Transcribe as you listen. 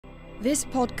This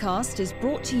podcast is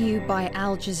brought to you by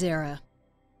Al Jazeera.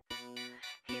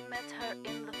 He met her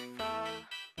in the fall.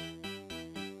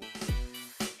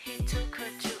 He took her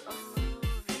to a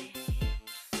movie.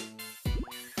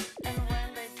 And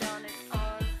when they done it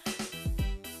all,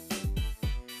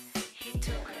 he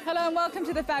took her. Hello and welcome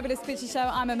to the Fabulous Picture Show.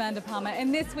 I'm Amanda Palmer,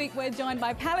 and this week we're joined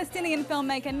by Palestinian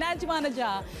filmmaker Najwa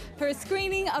Najjar for a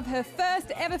screening of her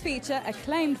first ever feature,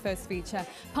 acclaimed first feature,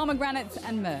 Pomegranates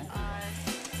and Myrrh.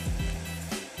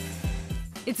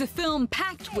 It's a film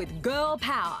packed with girl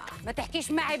power. ما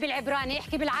تحكيش معي بالعبراني،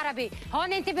 احكي بالعربي.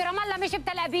 هون انت برام الله مش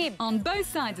بتل أبيب. On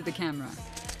both sides of the camera.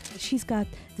 She's got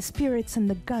the spirits and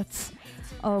the guts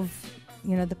of,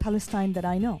 the Palestine that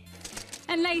I know.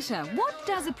 And later, what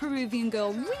does a Peruvian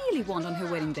girl really want on her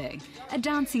wedding day? A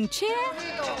dancing chair?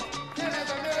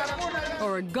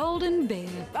 Or a golden bear?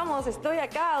 Vamos, estoy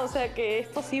acá, o sea que es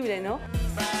posible, ¿no?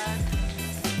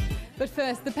 But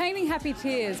first, the painting Happy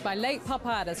Tears by late pop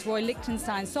artist Roy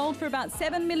Lichtenstein sold for about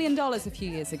 $7 million a few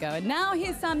years ago. And now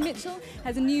his son Mitchell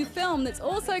has a new film that's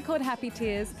also called Happy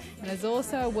Tears and is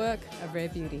also a work of rare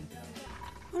beauty.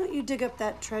 Why don't you dig up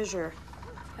that treasure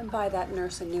and buy that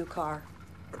nurse a new car?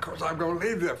 Because I'm going to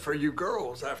leave that for you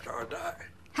girls after I die.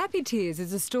 Happy Tears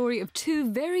is a story of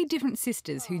two very different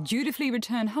sisters who dutifully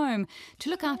return home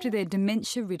to look after their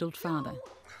dementia-riddled father.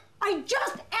 I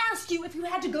just asked you if you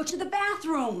had to go to the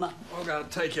bathroom. I've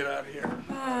got to take it out here.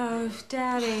 Oh,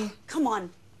 Daddy. Come on,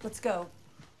 let's go.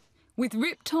 With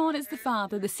Rip Torn as the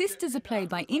father, the sisters are played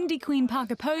by indie queen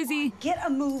Parker Posey. Get a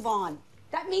move on.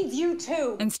 That means you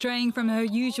too. And straying from her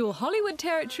usual Hollywood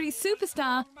territory,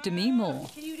 superstar Demi Moore.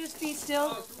 Can you just be still?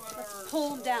 Let's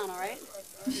pull them down, all right?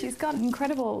 She's got an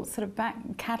incredible sort of back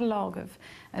catalogue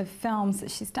of films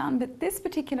that she's done, but this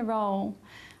particular role,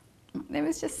 it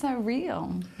was just so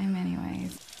real in many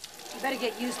ways. You better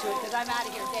get used to it, because I'm out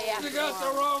of here day after You got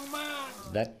the wrong man.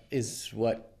 That is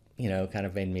what, kind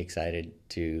of made me excited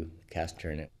to cast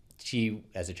her in it. She,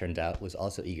 as it turns out, was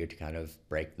also eager to kind of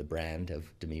break the brand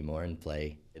of Demi Moore and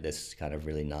play this kind of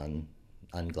really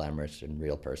unglamorous and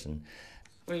real person.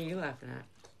 What are you laughing at?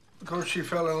 Because she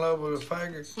fell in love with a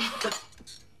faggot.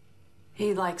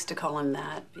 He likes to call him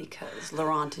that because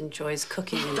Laurent enjoys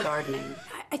cooking and gardening.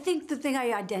 I think the thing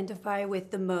I identify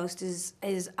with the most is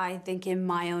I think in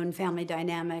my own family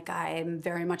dynamic, I am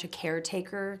very much a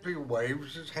caretaker. He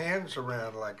waves his hands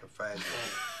around like a faggot.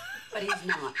 But he's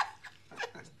not.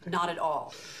 Not at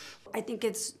all. I think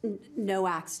it's no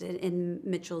accident in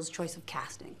Mitchell's choice of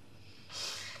casting.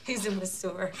 He's a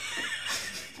masseur.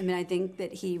 I mean, I think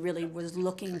that he really was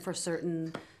looking for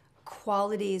certain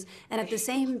qualities and at the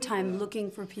same time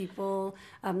looking for people,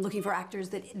 looking for actors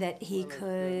that he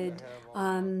could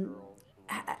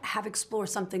have explore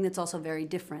something that's also very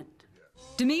different.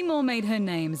 Demi Moore made her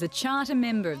name as a charter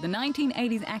member of the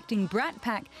 1980s acting Brat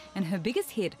Pack, and her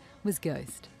biggest hit was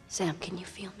Ghost. Sam, can you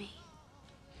feel me?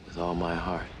 With all my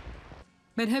heart.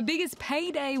 But her biggest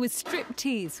payday was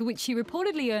Striptease, for which she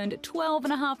reportedly earned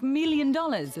 $12.5 million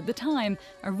at the time,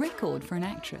 a record for an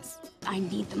actress. I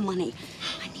need the money.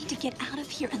 I need to get out of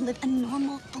here and live a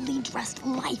normal, fully dressed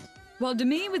life. While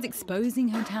Demi was exposing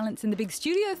her talents in the big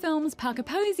studio films, Parker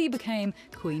Posey became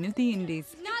Queen of the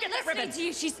Indies. Not listening to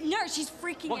you. She's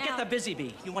freaking out. Well, get the busy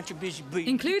bee. You want your busy bee.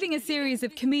 Including a series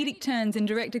of comedic turns in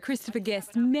director Christopher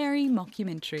Guest's merry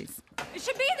mockumentaries. It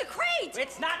should be in the crate.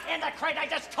 It's not in the crate. I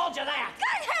just told you that.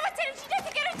 God, Hamilton, if she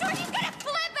doesn't get a door, she's gonna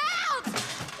flip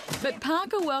out. But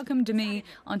Parker welcomed Demi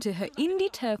onto her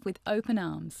indie turf with open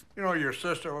arms. You know your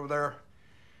sister over there?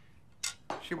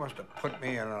 She must have put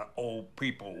me in an old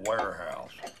people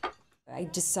warehouse. I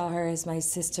just saw her as my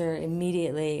sister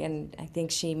immediately, and I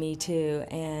think she me too.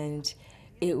 And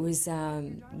it was,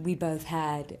 we both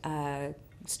had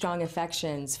strong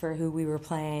affections for who we were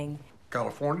playing.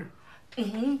 California?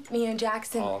 Mm-hmm, me and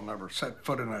Jackson. I'll never set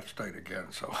foot in that state again,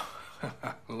 so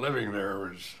living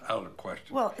there is out of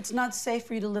question. Well, it's not safe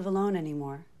for you to live alone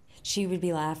anymore. She would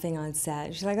be laughing on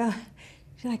set. She's like, oh.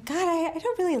 She's like, God, I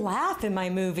don't really laugh in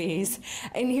my movies.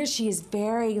 And here she is,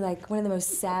 very, like, one of the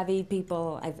most savvy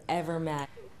people I've ever met.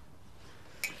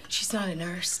 She's not a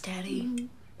nurse, Daddy.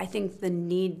 I think the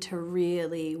need to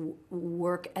really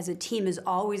work as a team is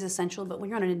always essential, but when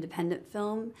you're on an independent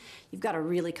film, you've got to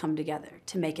really come together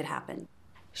to make it happen.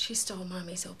 She stole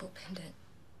Mommy's opal pendant.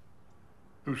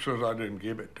 Who says I didn't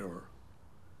give it to her?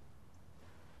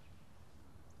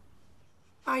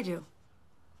 I do.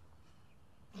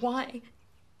 Why?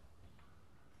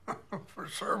 For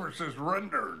services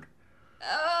rendered.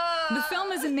 The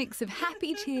film is a mix of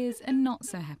happy tears and not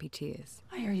so happy tears.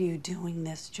 Why are you doing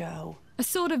this, Joe? A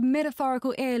sort of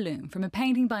metaphorical heirloom from a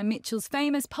painting by Mitchell's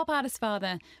famous pop artist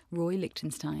father, Roy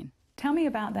Lichtenstein. Tell me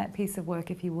about that piece of work,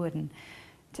 if you would, and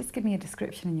just give me a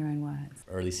description in your own words.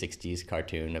 Early 60s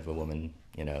cartoon of a woman,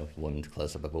 you know, woman's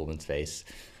close-up of a woman's face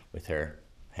with her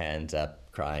hands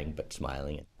up, crying but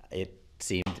smiling. It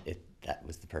seemed that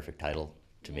was the perfect title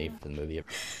to me for the movie.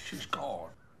 She's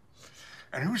gone.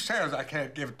 And who says I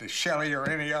can't give it to Shelley or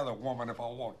any other woman if I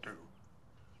want to?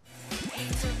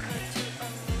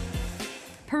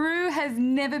 Peru has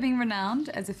never been renowned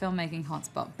as a filmmaking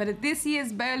hotspot, but at this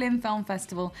year's Berlin Film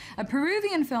Festival, a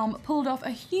Peruvian film pulled off a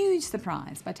huge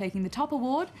surprise by taking the top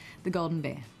award, the Golden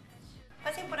Bear.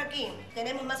 Pasen por aquí,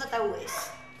 tenemos más ataúdes.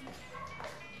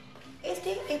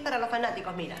 Este es para los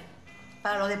fanáticos, mira.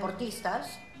 Para los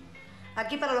deportistas.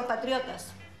 Aquí para los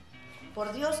patriotas.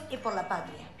 Por Dios y por la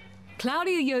patria.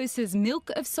 Claudia Llosa's Milk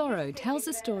of Sorrow tells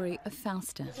the story of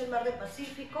Fausta, Es el mar del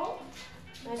Pacífico,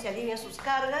 donde se alivian sus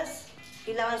cargas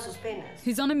y lavan sus penas.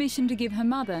 who's on a mission to give her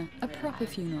mother a proper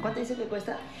funeral. ¿Cuánto dice que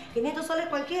cuesta? 500 soles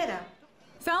cualquiera.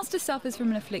 Fausta suffers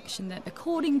from an affliction that,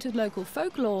 according to local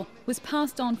folklore, was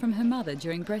passed on from her mother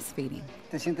during breastfeeding.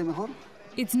 ¿Te sientes mejor?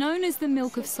 It's known as the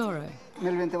Milk of Sorrow,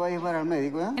 Melvin te va a llevar al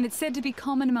médico, ¿eh? and it's said to be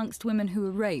common amongst women who were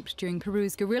raped during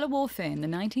Peru's guerrilla warfare in the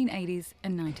 1980s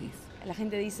and 90s.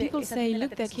 People say,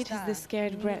 look, that kid has the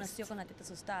scared breast.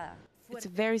 It's a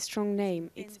very strong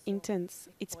name, it's intense,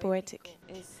 it's poetic.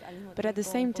 But at the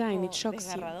same time, it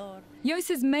shocks you.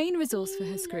 Llosa's main resource for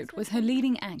her script was her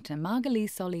leading actor,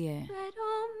 Margalise Solier,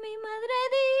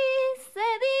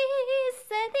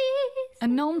 a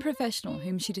non-professional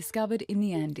whom she discovered in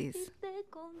the Andes.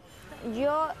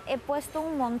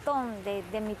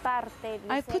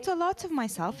 I put a lot of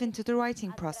myself into the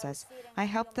writing process. I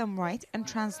help them write and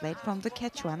translate from the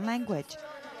Quechuan language.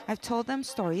 I've told them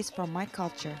stories from my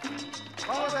culture.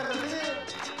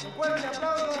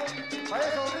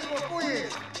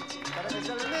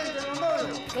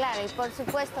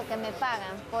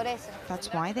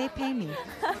 That's why they pay me.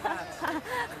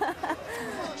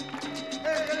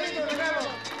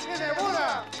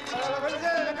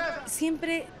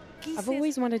 I've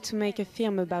always wanted to make a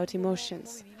film about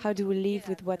emotions. How do we live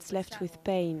with what's left with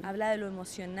pain?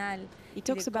 It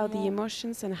talks about the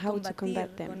emotions and how to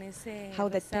combat them, how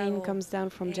that pain comes down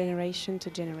from generation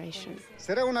to generation.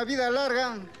 Será una vida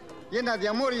larga, llena de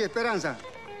amor y esperanza.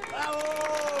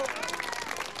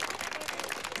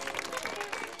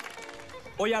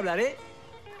 Hoy hablaré.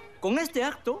 Con este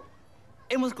acto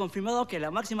hemos confirmado que la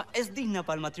máxima es digna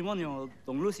para el matrimonio,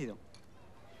 don Lúcido.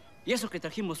 Y eso que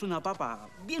trajimos una papa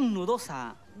bien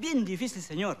nudosa, bien difícil,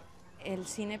 señor.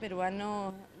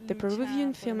 The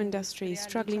Peruvian film industry is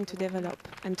struggling to develop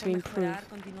and to improve.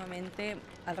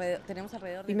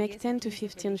 We make 10 to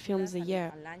 15 films a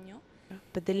year,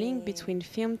 but the link between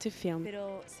film to film,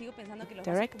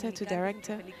 director to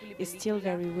director, is still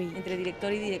very weak. We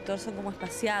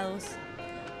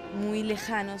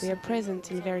are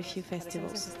present in very few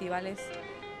festivals.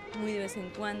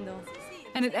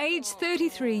 And at age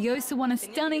 33, Llosa won a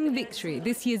stunning victory at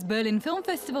this year's Berlin Film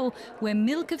Festival, where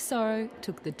Milk of Sorrow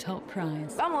took the top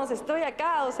prize. Vamos, estoy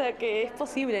acá, o sea que es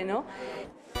posible, ¿no?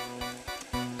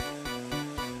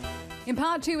 In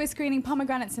part two, we're screening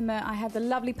Pomegranates and Myrrh. I have the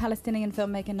lovely Palestinian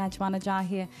filmmaker Najwa Najjar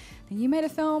here. And you made a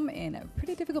film in a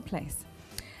pretty difficult place.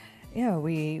 Yeah,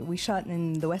 we shot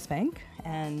in the West Bank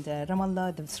and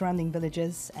Ramallah, the surrounding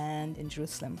villages, and in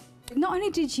Jerusalem. Not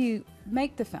only did you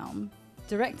make the film,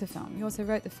 direct the film, you also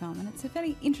wrote the film, and it's a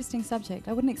very interesting subject.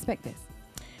 I wouldn't expect this.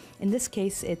 In this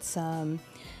case, it's a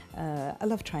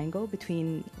love triangle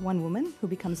between one woman who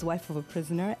becomes the wife of a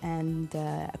prisoner and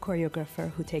a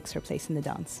choreographer who takes her place in the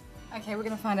dance. Okay, we're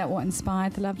going to find out what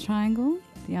inspired the love triangle,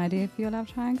 the idea for your love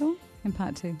triangle, in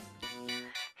part two.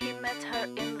 He met her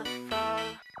in the fall.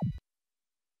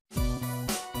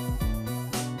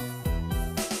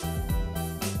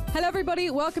 Hello everybody,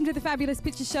 welcome to the Fabulous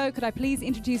Picture Show. Could I please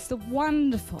introduce the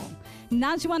wonderful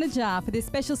Najwa Najjar for this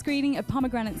special screening of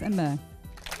Pomegranates and Myrrh.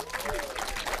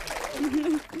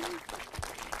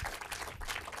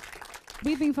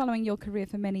 We've been following your career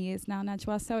for many years now,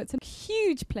 Najwa, so it's a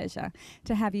huge pleasure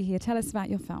to have you here. Tell us about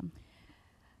your film.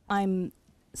 I'm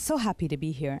so happy to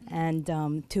be here and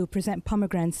to present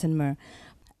Pomegranates and Myrrh.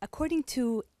 According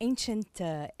to ancient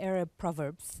Arab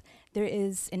proverbs, there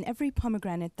is in every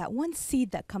pomegranate that one seed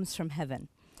that comes from heaven.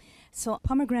 So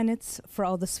pomegranates for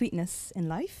all the sweetness in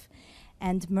life,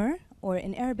 and myrrh, or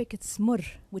in Arabic it's murr,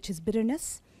 which is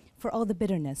bitterness, for all the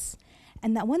bitterness.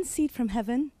 And that one seed from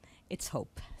heaven, it's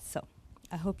hope. So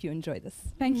I hope you enjoy this.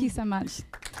 Thank you so much.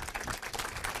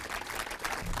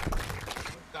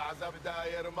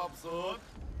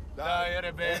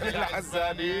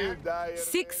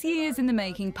 Six years in the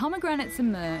making, Pomegranates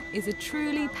and Myrrh is a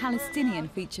truly Palestinian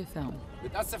feature film.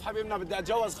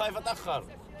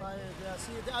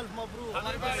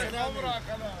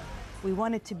 We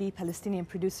wanted to be Palestinian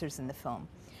producers in the film.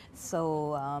 So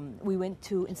we went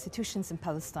to institutions in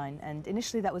Palestine, and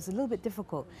initially that was a little bit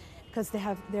difficult because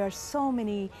there are so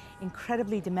many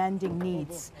incredibly demanding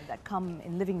needs that come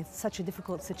in living in such a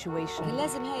difficult situation.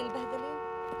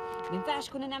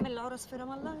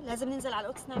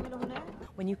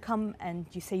 When you come and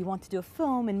you say you want to do a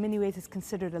film, in many ways it's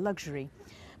considered a luxury.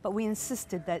 But we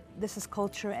insisted that this is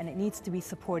culture and it needs to be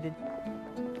supported.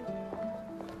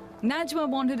 Najwa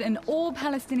wanted an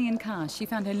all-Palestinian cast. She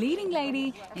found her leading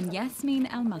lady in Yasmin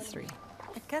Al-Masri,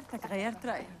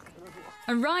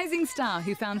 a rising star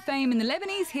who found fame in the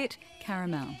Lebanese hit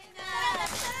Caramel.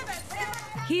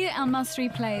 Here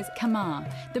Al-Masri plays Kamar,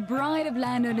 the bride of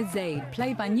landowner Zaid,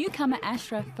 played by newcomer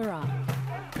Ashraf Farah.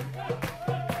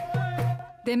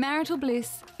 Their marital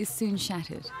bliss is soon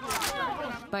shattered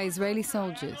by Israeli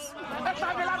soldiers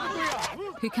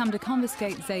who come to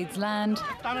confiscate Zaid's land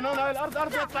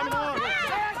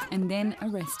and then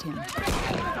arrest him.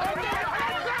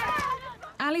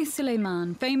 Ali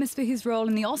Suleiman, famous for his role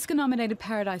in the Oscar-nominated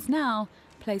Paradise Now,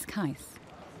 plays Kais,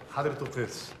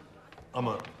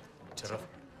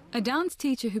 a dance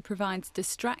teacher who provides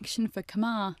distraction for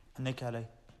Kamar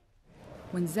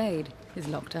when Zaid is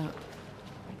locked up.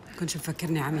 كنت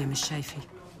مفكرني عمية مش شايفة.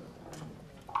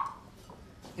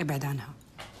 ابعد عنها.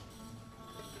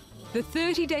 The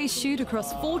 30-day shoot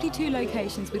across 42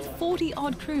 locations with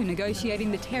 40-odd crew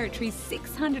negotiating the territory's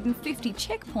 650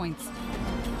 checkpoints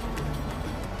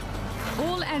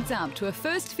all adds up to a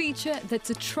first feature that's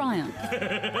a triumph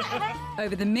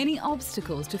over the many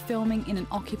obstacles to filming in an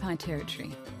occupied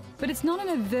territory. But it's not an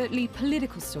overtly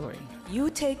political story. You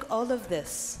take all of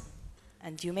this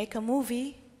and you make a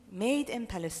movie made in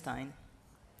Palestine,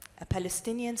 a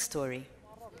Palestinian story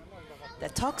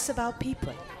that talks about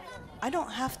people. I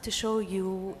don't have to show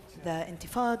you the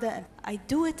Intifada, I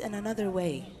do it in another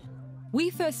way. We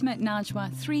first met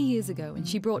Najwa 3 years ago when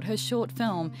she brought her short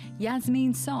film,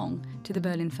 Yasmin's Song, to the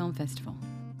Berlin Film Festival.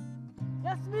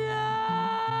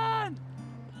 Yasmin!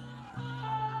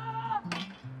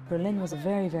 Berlin was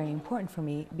very, very important for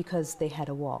me because they had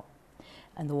a wall,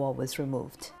 and the wall was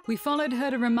removed. We followed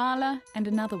her to Ramallah and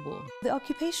another wall. The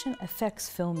occupation affects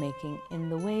filmmaking in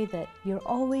the way that you're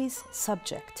always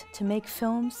subject to make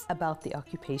films about the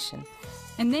occupation.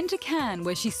 And then to Cannes,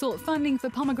 where she sought funding for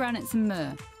Pomegranates and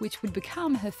Myrrh, which would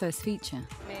become her first feature.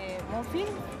 Mon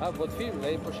film? Ah, votre film,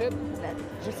 l'année prochaine?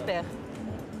 J'espère.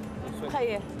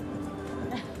 Très.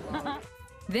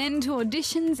 Then to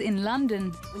auditions in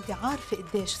London. وانت عارفة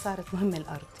قديش صارت مهمة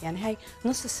الأرض، يعني هاي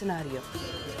نص السيناريو.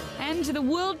 And to the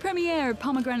world premiere of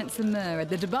Pomegranates and Myrrh at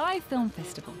the Dubai Film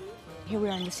Festival. Here we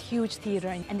are in this huge theater,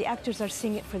 and the actors are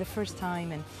seeing it for the first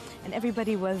time, and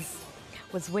everybody was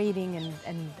waiting,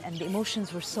 and the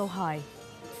emotions were so high.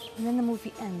 And then the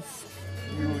movie ends.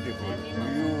 Beautiful,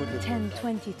 beautiful. 10,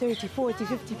 20, 30, 40,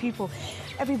 50 people.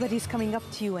 Everybody's coming up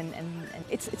to you, and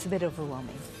it's a bit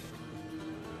overwhelming.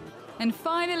 And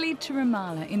finally to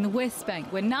Ramallah in the West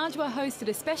Bank, where Najwa hosted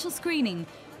a special screening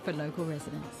for local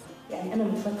residents. يعني أنا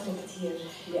متفكرة كثير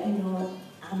لأنه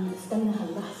عم نستنى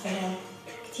هاللحظة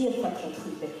كثير فترة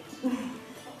طويلة.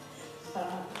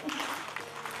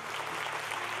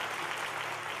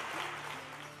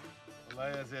 والله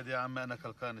يا زيد يا عمي أنا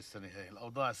قلقان السنة هاي،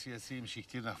 الأوضاع السياسية مش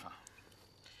كثير نافعة.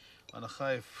 وأنا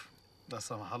خايف لا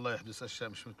سمح الله يحدث أشياء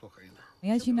مش متوقعينها.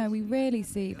 As you know, we rarely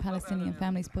see Palestinian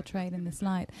families portrayed in this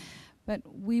light, but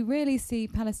we rarely see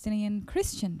Palestinian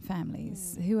Christian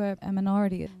families who are a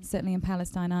minority, certainly in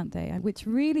Palestine, aren't they? Which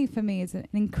really, for me, is an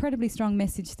incredibly strong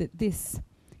message that this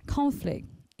conflict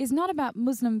is not about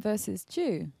Muslim versus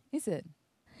Jew, is it?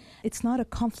 It's not a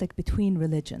conflict between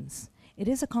religions. It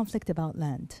is a conflict about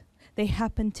land. They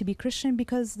happen to be Christian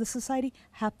because the society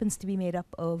happens to be made up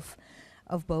of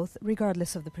both,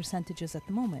 regardless of the percentages at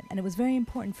the moment. And it was very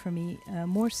important for me,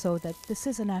 more so, that this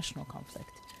is a national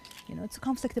conflict. You know, it's a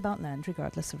conflict about land,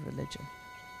 regardless of religion.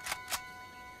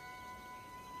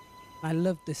 I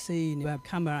love the scene where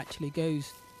Kamar actually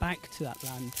goes back to that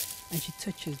land and she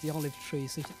touches the olive tree,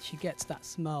 so she gets that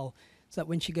smell, so that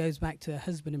when she goes back to her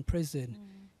husband in prison,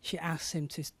 she asks him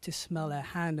to smell her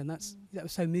hand, and that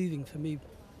was so moving for me.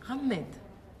 Ahmed.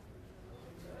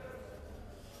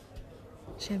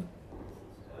 Shem.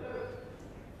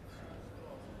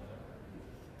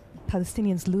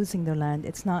 Palestinians losing their land,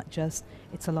 it's not just,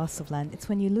 it's a loss of land. It's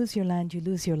when you lose your land, you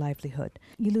lose your livelihood.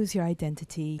 You lose your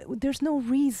identity. There's no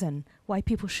reason why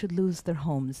people should lose their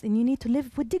homes. And you need to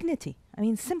live with dignity. I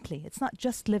mean, simply, it's not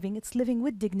just living, it's living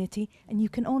with dignity, and you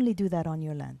can only do that on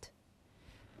your land.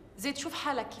 زيد شوف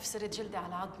حالك كيف صرت جلدي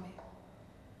على عظمي.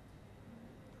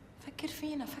 فكر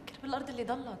فينا، فكر بالأرض اللي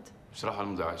ضلت.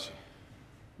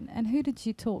 And who did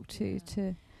you talk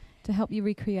to help you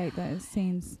recreate those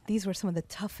scenes? These were some of the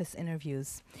toughest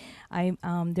interviews.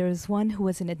 There was one who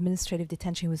was in administrative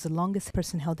detention. He was the longest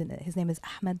person held in it. His name is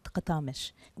Ahmed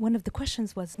Qatamish. One of the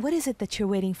questions was, what is it that you're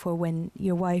waiting for when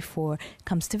your wife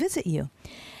comes to visit you?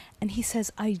 And he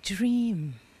says, I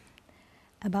dream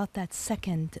about that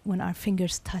second when our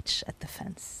fingers touch at the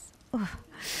fence. Oh.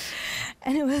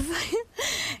 And it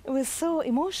was so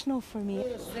emotional for me.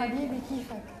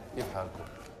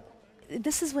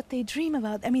 This is what they dream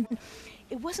about. I mean,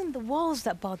 it wasn't the walls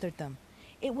that bothered them.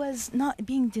 It was not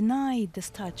being denied this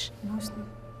touch.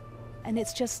 And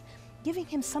it's just giving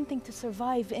him something to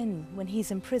survive in when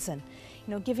he's in prison.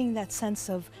 You know, giving that sense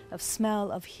of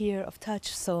smell, of hear, of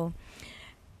touch. So,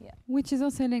 yeah. Which is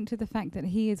also linked to the fact that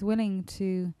he is willing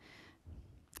to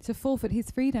forfeit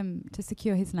his freedom to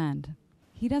secure his land.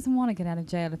 He doesn't want to get out of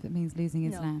jail if it means losing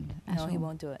his land. No, he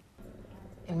won't do it.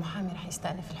 المحامي رح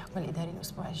يستأنف الحكم الإداري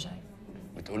الأسبوع الجاي.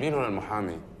 بتقولي له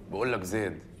للمحامي بقول لك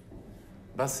زيد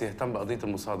بس يهتم بقضية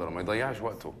المصادرة ما يضيعش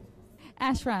وقته.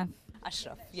 Ashraf.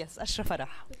 Yes, Ashraf Farah.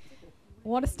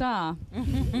 What a star.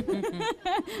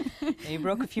 You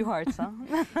broke a few hearts, huh?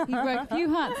 You broke a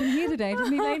few hearts in here today,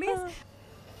 didn't he, ladies?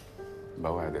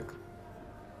 بوعدك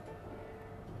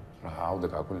راح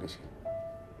أعوضك على كل شيء.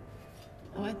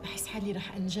 أوقات بحس حالي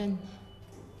رح أنجن.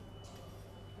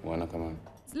 وأنا كمان.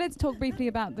 So let's talk briefly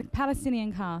about the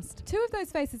Palestinian cast. Two of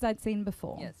those faces I'd seen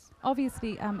before. Yes.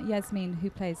 Obviously, Yasmin, who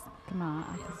plays Kamar,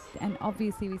 and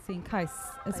obviously we've seen Kais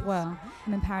as well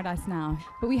in Paradise Now.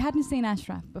 But we hadn't seen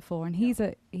Ashraf before, and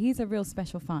he's a real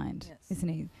special find, isn't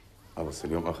he? بس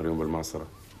اليوم آخر يوم بالمعصرة.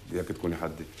 إياك تكوني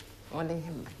حدي. ولا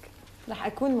يهمك. رح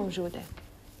أكون موجودة.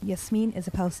 Yasmin is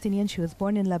a Palestinian. She was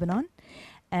born in Lebanon,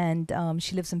 and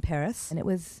she lives in Paris. And it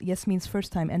was Yasmin's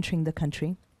first time entering the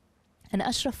country. And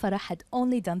Ashraf Farah had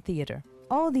only done theater.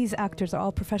 All these actors are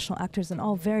all professional actors and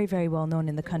all very, very well known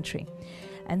in the country.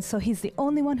 And so he's the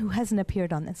only one who hasn't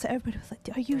appeared on. And so everybody was like,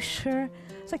 are you sure?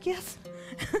 It's like, yes.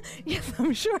 Yes,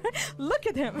 I'm sure. Look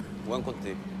at him. وين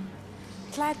كنتي؟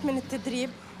 طلعت من التدريب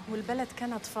والبلد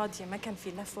كانت فاضية ما كان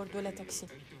في لا فورد ولا تاكسي.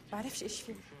 بعرفش إيش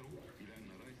فيه.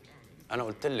 أنا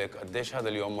قلت لك قديش هذا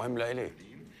اليوم مهم لإلي.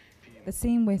 The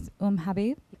scene with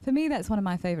Habib. For me, that's one of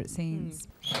my favorite scenes.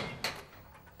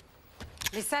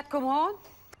 لساتكم هون؟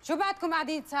 شو بعدكم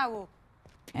قاعدين تساووا؟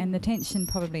 And the tension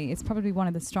is probably one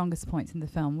of the strongest points in the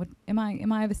film. Am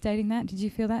I overstating that? Did you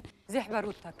feel that? زيح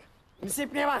بارودتك.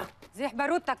 مسيبني ما. زيح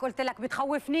بارودتك قلت لك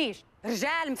بتخوفنيش.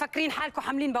 رجال مفكرين حالكم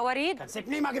حاملين بواريد؟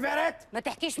 سيبني ما جبرت. ما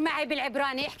تحكيش معي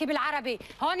بالعبراني، احكي بالعربي.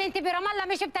 هون انت برام الله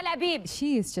مش بتل أبيب.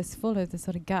 She is just full of the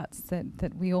sort of guts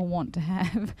that we all want to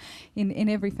have in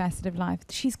every facet of life.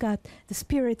 She's got the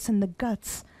spirits and the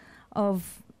guts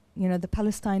of, you know, the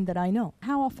Palestine that I know.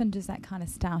 How often does that kind of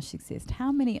stoush exist?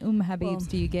 How many Habibs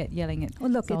do you get yelling at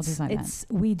soldiers like that?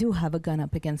 We do have a gun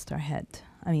up against our head.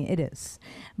 I mean, it is.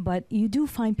 But you do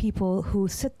find people who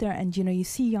sit there and, you know, you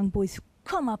see young boys who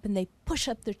come up and they push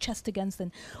up their chest against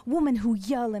and women who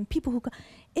yell and people who...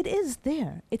 It is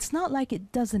there. It's not like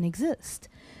it doesn't exist.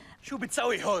 شو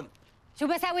بتسوي هون؟ شو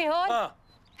بسوي هون؟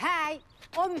 هاي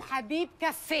حبيب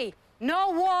كفي.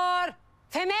 No war.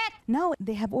 فهمت؟ Now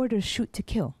they have orders shoot to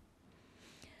kill.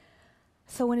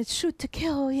 So when it's shoot to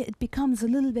kill, it becomes a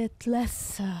little bit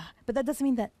less... but that doesn't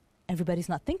mean that everybody's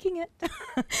not thinking it.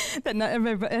 That not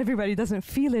everybody doesn't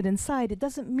feel it inside. It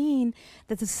doesn't mean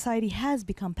that the society has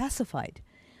become pacified.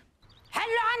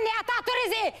 حلوا عني قطعت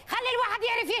رزقي، خلي الواحد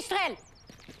يعرف يشتغل.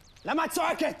 لما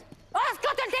تسكت. اسكت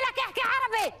قلت لك احكي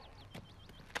عربي.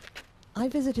 I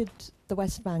visited the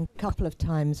West Bank a couple of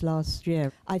times last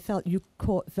year. I felt you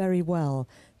caught very well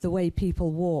the way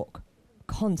people walk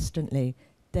constantly,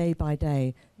 day by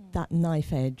day, that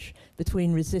knife edge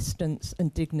between resistance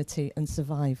and dignity and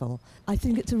survival. I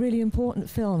think it's a really important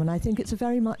film, and I think it's a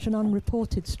very much an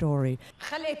unreported story.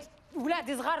 خليت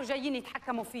أولاد صغار جايين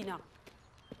يتحكموا فينا.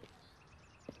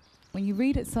 When you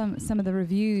read some of the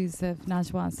reviews of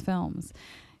Najwa's films,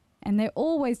 and they're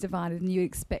always divided, and you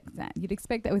expect that. You'd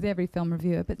expect that with every film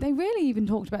reviewer, but they rarely even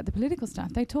talked about the political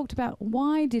stuff. They talked about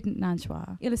why didn't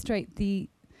Najwa illustrate the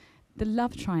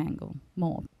love triangle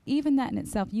more. Even that in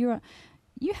itself,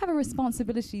 you have a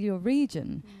responsibility to your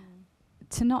region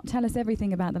to not tell us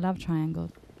everything about the love triangle.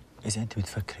 إذا أنت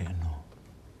بتفكري إنه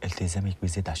التزامك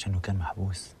بزيد عشانه كان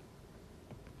محبوس،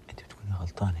 أنت بتكوني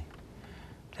غلطانة.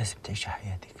 لازم تعيشي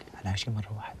حياتك. أنا عايشة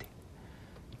مرة واحدة.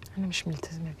 أنا مش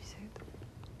ملتزمة بزيد.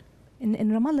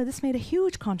 In Ramallah, this made a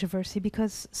huge controversy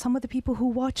because some of the people who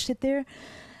watched it there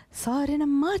saw it in a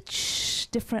much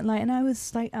different light. And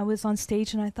I was on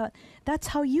stage and I thought, that's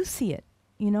how you see it.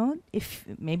 you know, if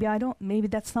maybe I don't, maybe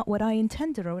that's not what I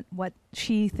intended or what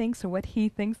she thinks or what he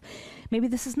thinks. Maybe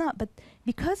this is not, but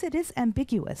because it is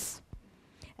ambiguous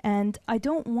and I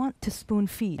don't want to spoon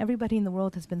feed. Everybody in the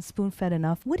world has been spoon fed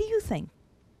enough. What do you think?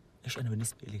 إيش أنا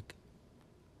بالنسبة لك؟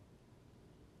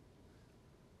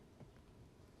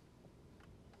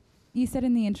 You said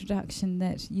in the introduction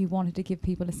that you wanted to give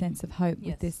people a sense of hope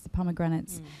with this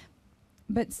pomegranates.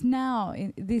 But now,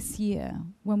 this year,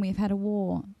 when we've had a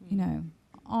war, you know,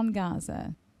 on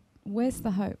Gaza, where's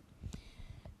the hope?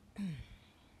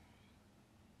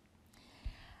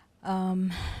 I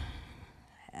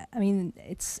mean,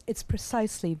 it's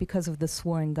precisely because of this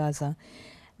war in Gaza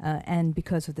and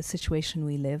because of the situation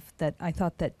we live that I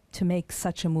thought that to make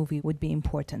such a movie would be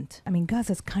important. I mean,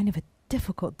 Gaza's kind of a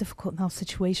difficult now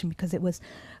situation because it was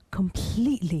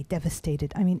completely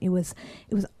devastated. I mean, it was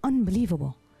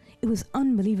unbelievable. It was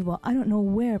unbelievable. I don't know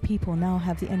where people now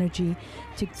have the energy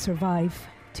to survive,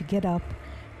 to get up,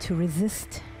 to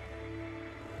resist.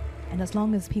 And as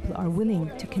long as people are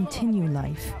willing to continue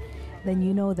life, then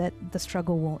you know that the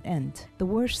struggle won't end. The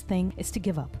worst thing is to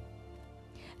give up.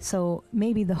 So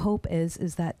maybe the hope is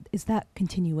that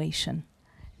continuation.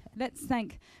 Let's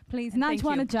thank, please,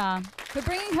 Najwa Najjar for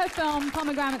bringing her film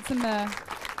Pomegranates and Myrrh.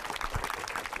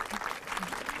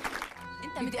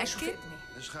 انت متأكد؟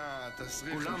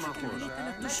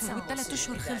 والثلاث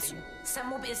اشهر خلصوا.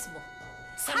 سموه باسمه.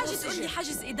 حاجز قول لي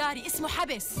حجز إداري اسمه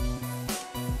حبس.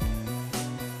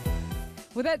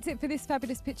 Well, that's it for this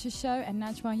Fabulous Pictures show. And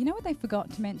Najwa, you know what they forgot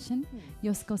to mention?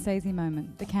 Your Scorsese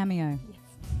moment, the cameo. Yes.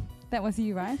 That was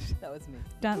you, right? That was me.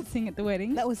 Dancing at the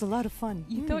wedding. That was a lot of fun.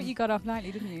 You thought you got off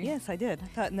lightly, didn't you? Yes, I did. I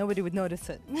thought nobody would notice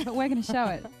it. But we're going to show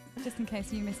it, just in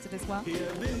case you missed it as well.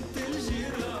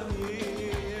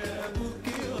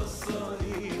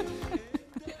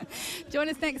 Join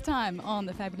us next time on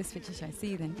the Fabulous Picture Show.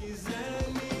 See you then.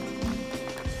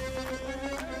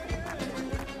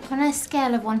 On a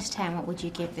scale of 1 to 10, what would you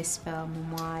give this film and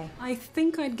why? I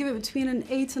think I'd give it between an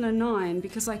 8 and a 9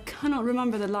 because I cannot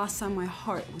remember the last time my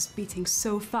heart was beating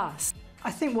so fast.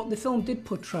 I think what the film did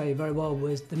portray very well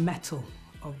was the mettle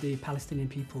of the Palestinian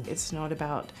people. It's not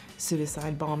about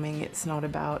suicide bombing, it's not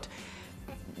about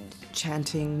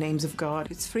chanting names of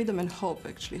God. It's freedom and hope,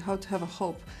 actually, how to have a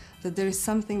hope that there is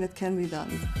something that can be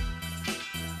done.